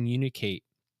we communicate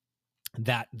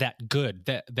that good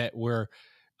that we're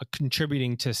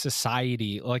contributing to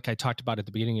society. Like I talked about at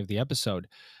the beginning of the episode,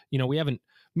 we haven't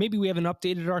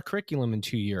updated our curriculum in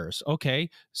 2 years. Okay,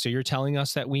 so you're telling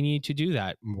us that we need to do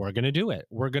that. We're going to do it.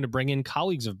 We're going to bring in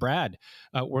colleagues of Brad.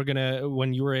 We're going to,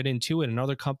 when you were at Intuit and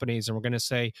other companies, and we're going to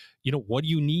say, what do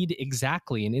you need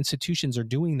exactly? And institutions are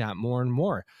doing that more and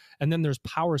more. And then there's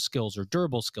power skills or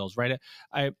durable skills, right?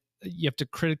 You have to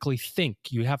critically think.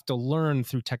 You have to learn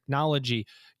through technology,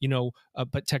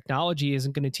 but technology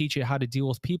isn't going to teach you how to deal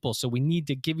with people. So we need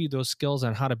to give you those skills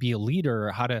on how to be a leader,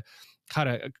 or how to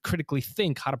critically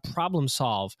think, how to problem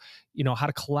solve, how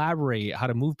to collaborate, how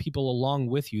to move people along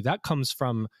with you. That comes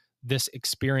from this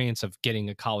experience of getting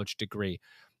a college degree.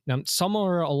 Now,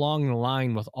 somewhere along the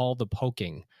line with all the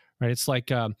poking, right? It's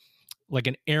like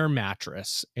an air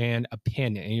mattress and a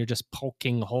pin, and you're just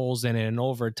poking holes in it. And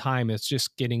over time, it's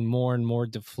just getting more and more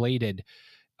deflated.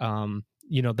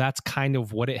 That's kind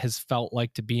of what it has felt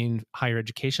like to be in higher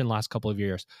education last couple of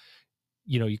years.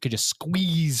 You could just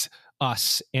squeeze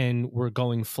us and we're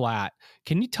going flat.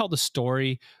 Can you tell the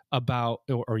story about,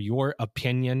 or your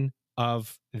opinion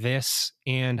of this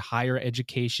and higher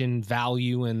education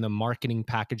value and the marketing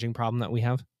packaging problem that we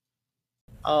have?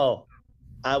 Oh,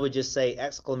 I would just say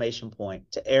exclamation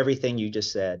point to everything you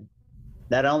just said.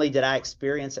 Not only did I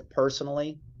experience it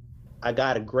personally, I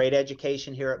got a great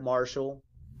education here at Marshall.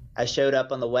 I showed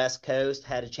up on the West Coast,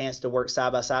 had a chance to work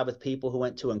side by side with people who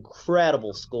went to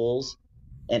incredible schools.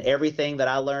 And everything that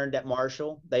I learned at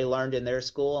Marshall, they learned in their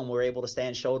school, and were able to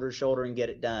stand shoulder to shoulder and get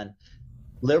it done.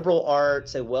 Liberal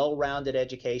arts, a well-rounded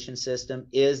education system,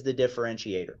 is the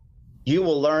differentiator. You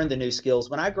will learn the new skills.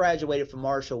 When I graduated from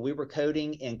Marshall, we were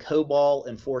coding in COBOL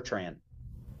and Fortran.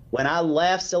 When I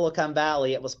left Silicon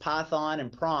Valley, it was Python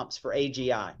and prompts for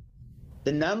AGI.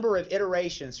 The number of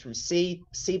iterations from C,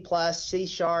 C++, C#,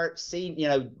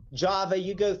 Java,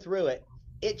 you go through it.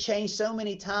 It changed so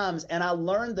many times, and I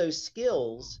learned those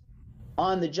skills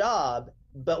on the job.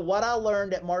 But what I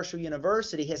learned at Marshall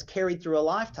University has carried through a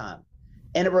lifetime.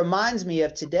 And it reminds me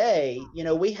of today.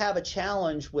 We have a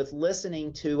challenge with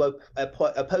listening to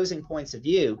opposing points of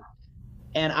view.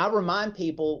 And I remind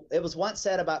people, it was once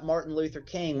said about Martin Luther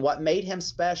King, what made him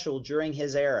special during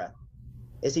his era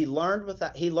is he learned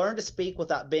to speak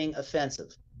without being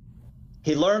offensive.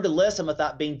 He learned to listen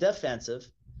without being defensive.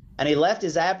 And he left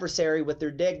his adversary with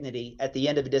their dignity at the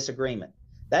end of a disagreement.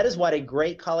 That is what a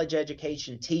great college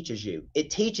education teaches you. It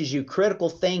teaches you critical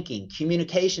thinking,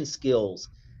 communication skills,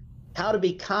 how to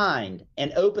be kind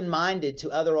and open-minded to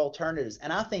other alternatives.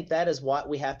 And I think that is what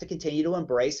we have to continue to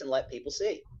embrace and let people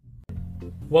see.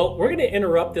 Well, we're going to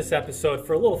interrupt this episode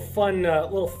for a little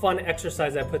fun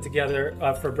exercise I put together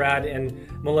for Brad and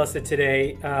Melissa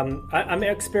today. I'm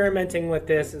experimenting with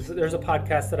this. There's a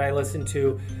podcast that I listen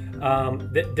to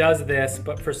that does this,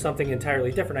 but for something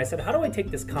entirely different. I said, how do I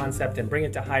take this concept and bring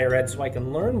it to higher ed so I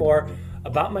can learn more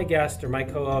about my guest or my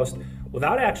co-host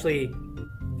without actually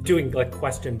doing like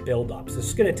question build-ups? It's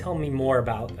just going to tell me more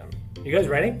about them. You guys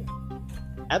ready?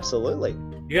 Absolutely.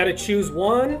 You got to choose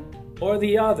one or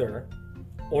the other,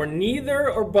 or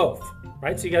neither or both,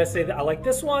 right? So you got to say that I like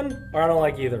this one or I don't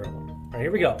like either of them. All right,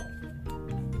 here we go.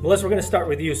 Melissa, we're going to start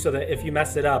with you so that if you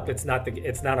mess it up, it's not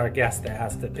our guest that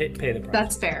has to pay the price.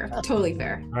 That's fair. Totally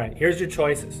fair. All right, here's your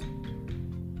choices.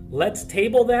 Let's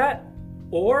table that,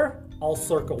 or I'll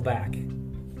circle back.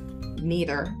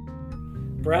 Neither.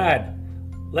 Brad,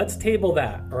 let's table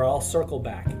that, or I'll circle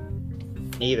back.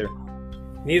 Neither.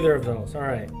 Neither of those. All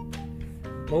right.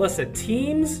 Melissa,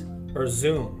 Teams or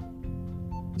Zoom?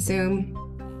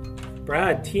 Zoom.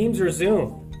 Brad, Teams or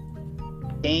Zoom?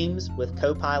 Teams with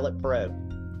Copilot Pro.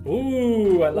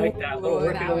 Ooh, I like that.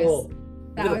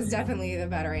 That was definitely the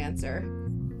better answer.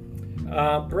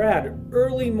 Brad,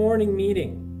 early morning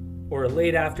meeting or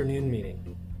late afternoon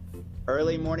meeting?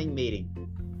 Early morning meeting.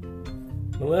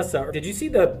 Melissa, did you see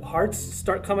the hearts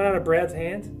start coming out of Brad's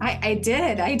hands? I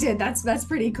did. That's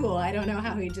pretty cool. I don't know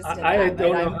how he just did that. I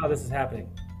don't know how this is happening.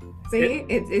 See,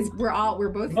 we're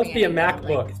both. It must be a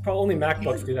MacBook. It's probably only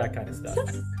MacBooks do that kind of stuff.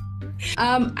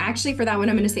 Actually, for that one,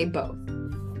 I'm going to say both.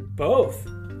 Both.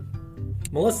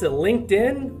 Melissa,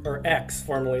 LinkedIn or X,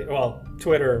 formerly,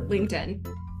 Twitter? LinkedIn.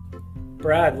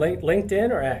 Brad,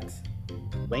 LinkedIn or X?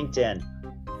 LinkedIn.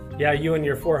 Yeah, you and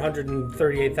your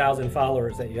 438,000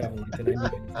 followers that you have on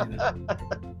LinkedIn. I knew you'd say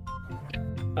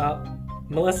that.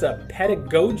 Melissa,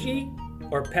 pedagogy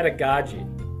or pedagogy?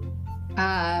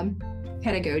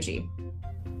 Pedagogy.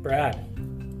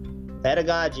 Brad.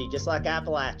 Pedagogy, just like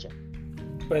Appalachia.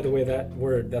 By the way,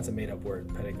 that's a made-up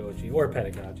word, pedagogy or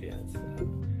pedagogy.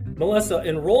 Melissa,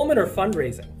 enrollment or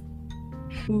fundraising?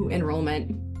 Ooh,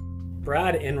 enrollment.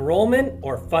 Brad, enrollment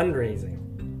or fundraising?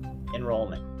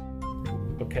 Enrollment.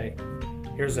 Okay,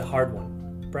 here's a hard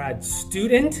one. Brad,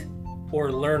 student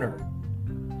or learner?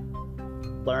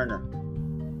 Learner.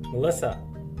 Melissa?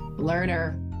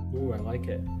 Learner. Ooh, I like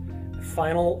it.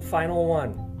 Final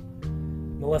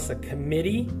one. Melissa,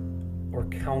 committee or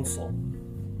council?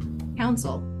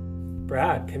 Council.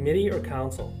 Brad, committee or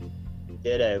council?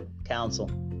 Ditto. Council.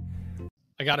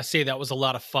 I got to say, that was a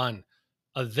lot of fun.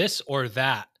 This or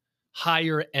that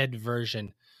higher ed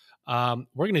version. We're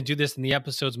going to do this in the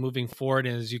episodes moving forward.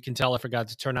 And as you can tell, I forgot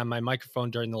to turn on my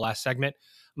microphone during the last segment.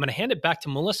 I'm going to hand it back to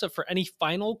Melissa for any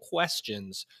final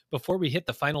questions before we hit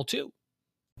the final two.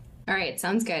 All right,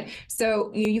 sounds good.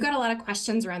 So you got a lot of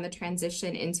questions around the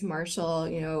transition into Marshall,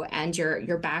 and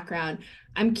your background.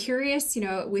 I'm curious,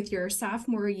 with your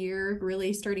sophomore year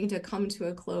really starting to come to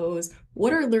a close,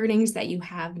 what are learnings that you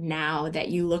have now that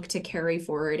you look to carry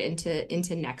forward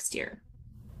into next year?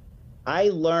 I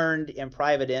learned in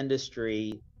private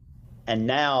industry, and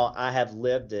now I have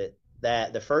lived it,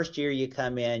 that the first year you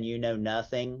come in, you know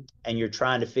nothing, and you're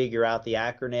trying to figure out the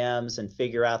acronyms and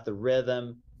figure out the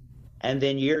rhythm. And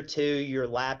then year two, you're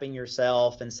lapping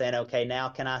yourself and saying, okay, now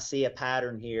can I see a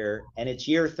pattern here? And it's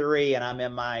year three, and I'm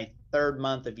in my third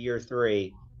month of year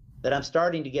three, that I'm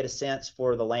starting to get a sense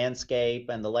for the landscape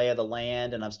and the lay of the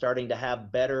land, and I'm starting to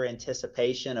have better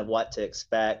anticipation of what to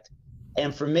expect.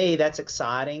 And for me, that's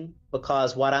exciting,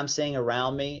 because what I'm seeing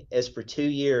around me is for 2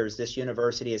 years, this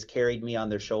university has carried me on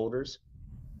their shoulders,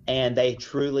 and they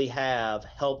truly have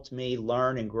helped me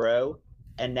learn and grow.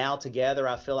 And now together,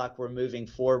 I feel like we're moving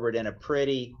forward in a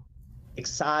pretty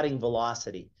exciting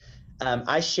velocity.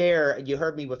 You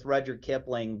heard me with Rudyard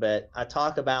Kipling, but I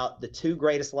talk about the two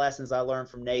greatest lessons I learned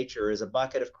from nature is a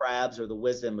bucket of crabs or the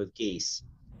wisdom of geese.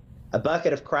 A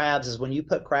bucket of crabs is when you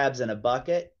put crabs in a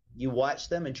bucket, you watch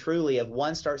them, and truly if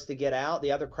one starts to get out,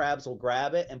 the other crabs will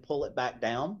grab it and pull it back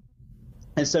down.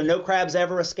 And so no crabs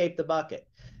ever escape the bucket.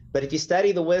 But if you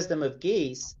study the wisdom of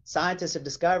geese, scientists have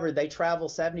discovered they travel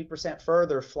 70%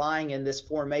 further flying in this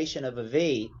formation of a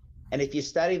V. And if you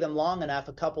study them long enough,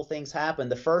 a couple things happen.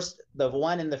 The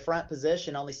one in the front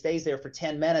position only stays there for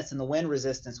 10 minutes, and the wind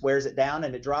resistance wears it down,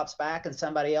 and it drops back, and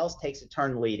somebody else takes a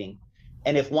turn leading.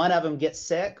 And if one of them gets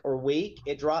sick or weak,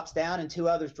 it drops down, and two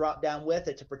others drop down with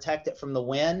it to protect it from the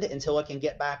wind until it can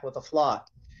get back with the flock.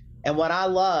 And what I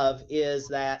love is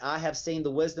that I have seen the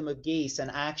wisdom of geese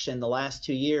in action the last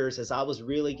 2 years as I was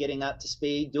really getting up to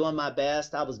speed, doing my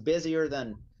best. I was busier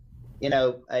than,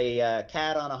 a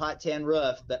cat on a hot tin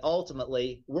roof, but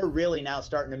ultimately we're really now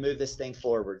starting to move this thing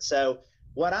forward. So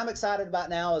what I'm excited about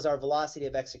now is our velocity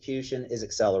of execution is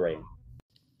accelerating.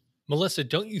 Melissa,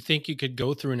 don't you think you could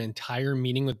go through an entire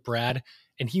meeting with Brad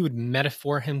and he would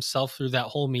metaphor himself through that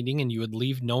whole meeting and you would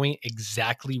leave knowing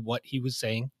exactly what he was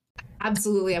saying?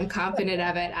 Absolutely. I'm confident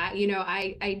of it.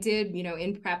 I did,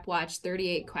 in prep watch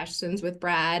 38 questions with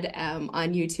Brad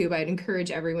on YouTube. I'd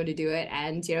encourage everyone to do it.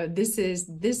 And, this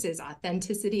is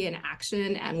authenticity in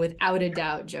action. And without a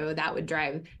doubt, Joe, that would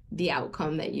drive the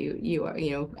outcome that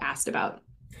you asked about.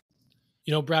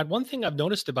 Brad, one thing I've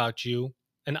noticed about you,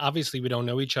 and obviously we don't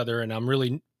know each other, and I'm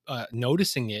really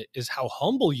noticing it, is how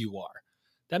humble you are.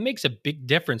 That makes a big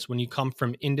difference when you come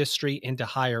from industry into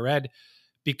higher ed,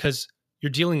 because you're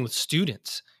dealing with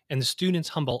students, and the students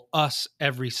humble us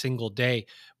every single day,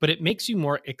 but it makes you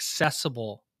more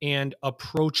accessible and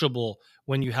approachable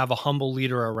when you have a humble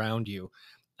leader around you.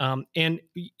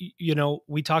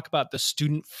 We talk about the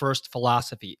student first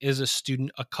philosophy. Is a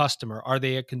student a customer? Are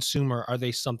they a consumer? Are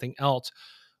they something else?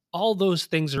 All those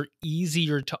things are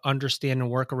easier to understand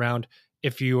and work around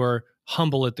if you are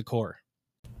humble at the core.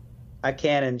 I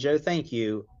can. And Joe, thank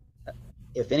you.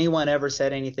 If anyone ever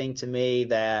said anything to me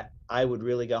that I would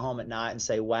really go home at night and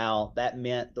say, wow, that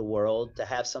meant the world, to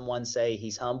have someone say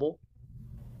he's humble,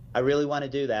 I really want to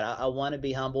do that. I want to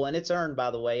be humble. And it's earned,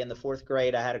 by the way. In the 4th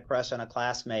grade, I had a crush on a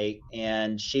classmate,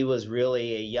 and she was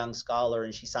really a young scholar,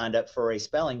 and she signed up for a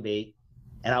spelling bee.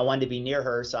 And I wanted to be near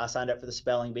her, so I signed up for the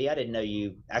spelling bee. I didn't know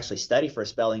you actually study for a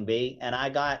spelling bee. And I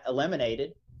got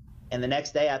eliminated. And the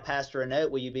next day I passed her a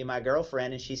note, will you be my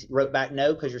girlfriend? And she wrote back,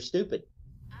 no, because you're stupid.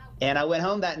 And I went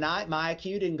home that night. My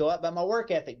IQ didn't go up, but my work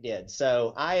ethic did.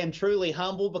 So I am truly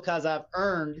humble because I've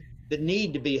earned the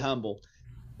need to be humble.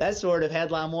 That's sort of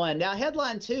headline one. Now,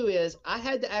 headline two is I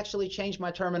had to actually change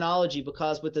my terminology,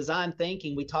 because with design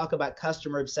thinking, we talk about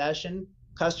customer obsession,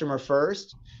 customer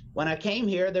first. When I came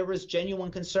here, there was genuine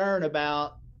concern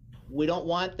about we don't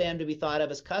want them to be thought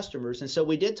of as customers. And so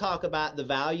we did talk about the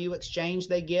value exchange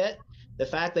they get, the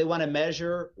fact they want to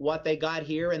measure what they got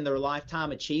here in their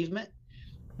lifetime achievement.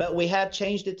 but we have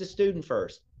changed it to student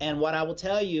first. And what I will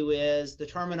tell you is the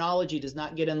terminology does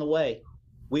not get in the way.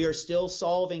 We are still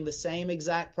solving the same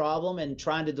exact problem and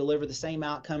trying to deliver the same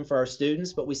outcome for our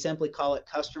students, but we simply call it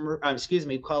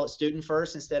call it student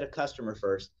first instead of customer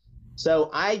first. So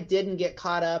I didn't get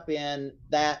caught up in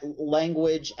that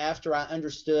language after I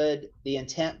understood the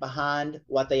intent behind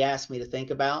what they asked me to think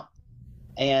about.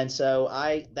 And so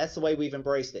that's the way we've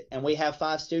embraced it. And we have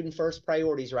 5 student first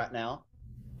priorities right now: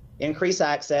 increase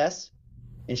access,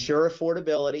 ensure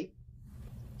affordability,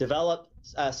 develop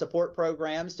support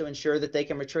programs to ensure that they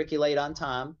can matriculate on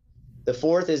time. The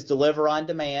 4th is deliver on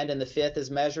demand, and the 5th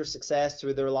is measure success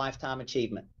through their lifetime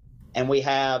achievement. And we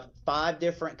have 5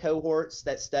 different cohorts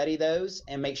that study those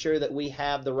and make sure that we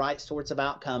have the right sorts of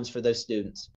outcomes for those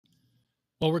students.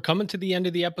 Well, we're coming to the end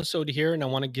of the episode here, and I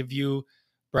want to give you,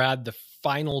 Brad, the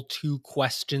final 2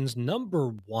 questions.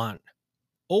 Number 1,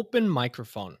 open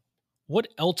microphone. What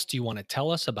else do you want to tell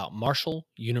us about Marshall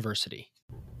University?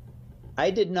 I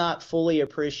did not fully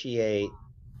appreciate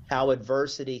how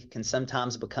adversity can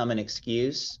sometimes become an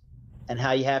excuse, and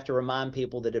how you have to remind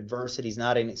people that adversity is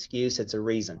not an excuse, it's a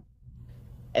reason.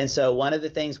 And so one of the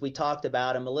things we talked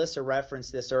about, and Melissa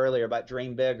referenced this earlier about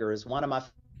dream bigger, is one of my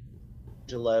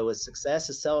is success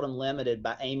is seldom limited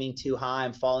by aiming too high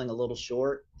and falling a little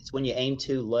short. It's when you aim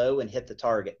too low and hit the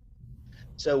target.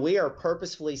 So we are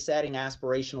purposefully setting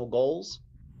aspirational goals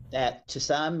that to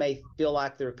some may feel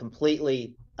like they're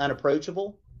completely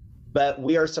unapproachable, but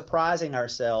we are surprising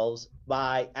ourselves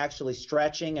by actually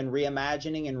stretching and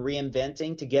reimagining and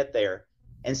reinventing to get there.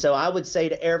 And so I would say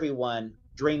to everyone,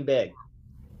 dream big.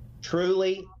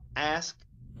 Truly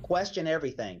question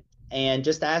everything, and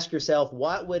just ask yourself,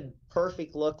 what would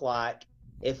perfect look like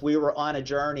if we were on a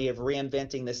journey of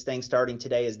reinventing this thing starting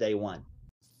today as day one?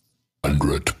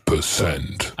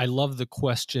 100%. I love the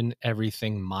question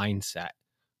everything mindset.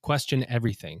 Question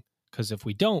everything, because if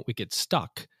we don't, we get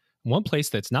stuck. One place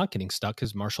that's not getting stuck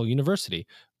is Marshall University.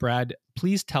 Brad,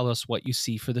 please tell us what you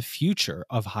see for the future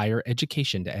of higher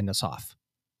education to end us off.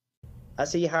 I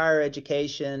see higher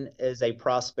education as a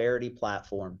prosperity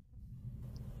platform.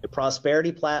 A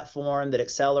prosperity platform that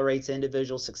accelerates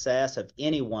individual success of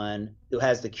anyone who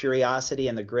has the curiosity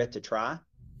and the grit to try.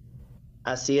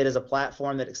 I see it as a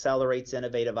platform that accelerates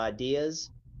innovative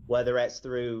ideas, whether it's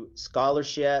through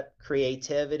scholarship,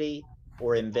 creativity,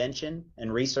 or invention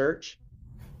and research.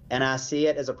 And I see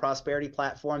it as a prosperity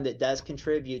platform that does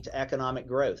contribute to economic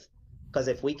growth. Because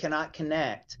if we cannot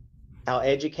connect how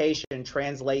education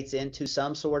translates into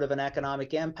some sort of an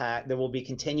economic impact, there will be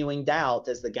continuing doubt,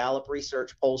 as the Gallup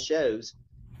research poll shows.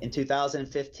 In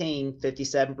 2015,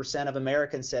 57% of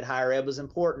Americans said higher ed was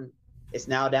important. It's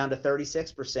now down to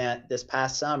 36% this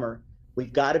past summer.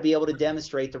 We've got to be able to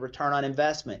demonstrate the return on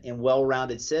investment in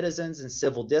well-rounded citizens and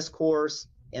civil discourse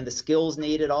and the skills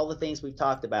needed, all the things we've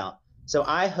talked about. So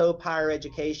I hope higher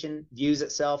education views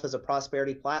itself as a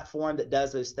prosperity platform that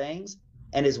does those things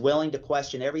and is willing to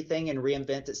question everything and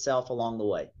reinvent itself along the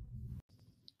way.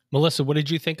 Melissa, what did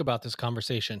you think about this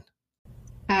conversation?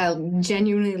 I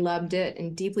genuinely loved it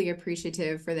and deeply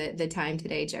appreciative for the time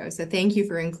today, Joe. So thank you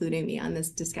for including me on this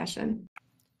discussion.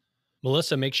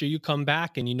 Melissa, make sure you come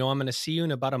back, and I'm going to see you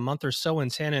in about a month or so in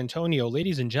San Antonio.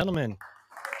 Ladies and gentlemen,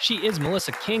 she is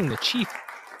Melissa King, the Chief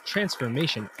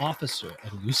Transformation Officer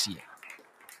at Lucia.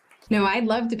 No, I'd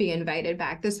love to be invited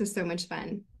back. This was so much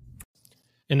fun.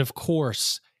 And of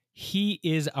course, he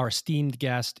is our esteemed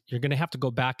guest. You're going to have to go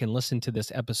back and listen to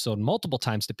this episode multiple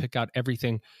times to pick out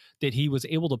everything that he was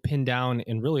able to pin down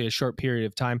in really a short period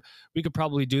of time. We could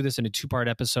probably do this in a 2-part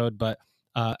episode, but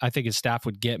I think his staff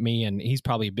would get me, and he's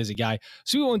probably a busy guy.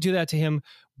 So we won't do that to him,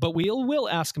 but we will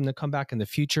ask him to come back in the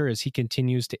future as he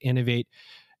continues to innovate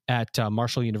at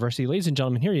Marshall University. Ladies and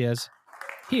gentlemen, here he is.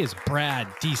 He is Brad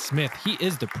D. Smith. He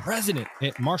is the president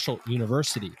at Marshall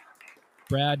University.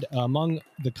 Brad, among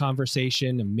the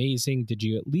conversation, amazing. Did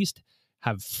you at least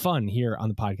have fun here on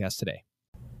the podcast today?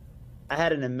 I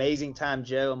had an amazing time,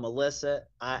 Joe and Melissa.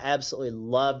 I absolutely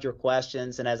loved your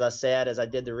questions. And as I said, as I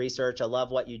did the research, I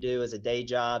love what you do as a day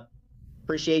job.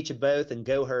 Appreciate you both, and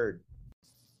go Herd.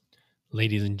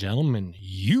 Ladies and gentlemen,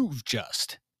 you've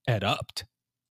just EdUp'd.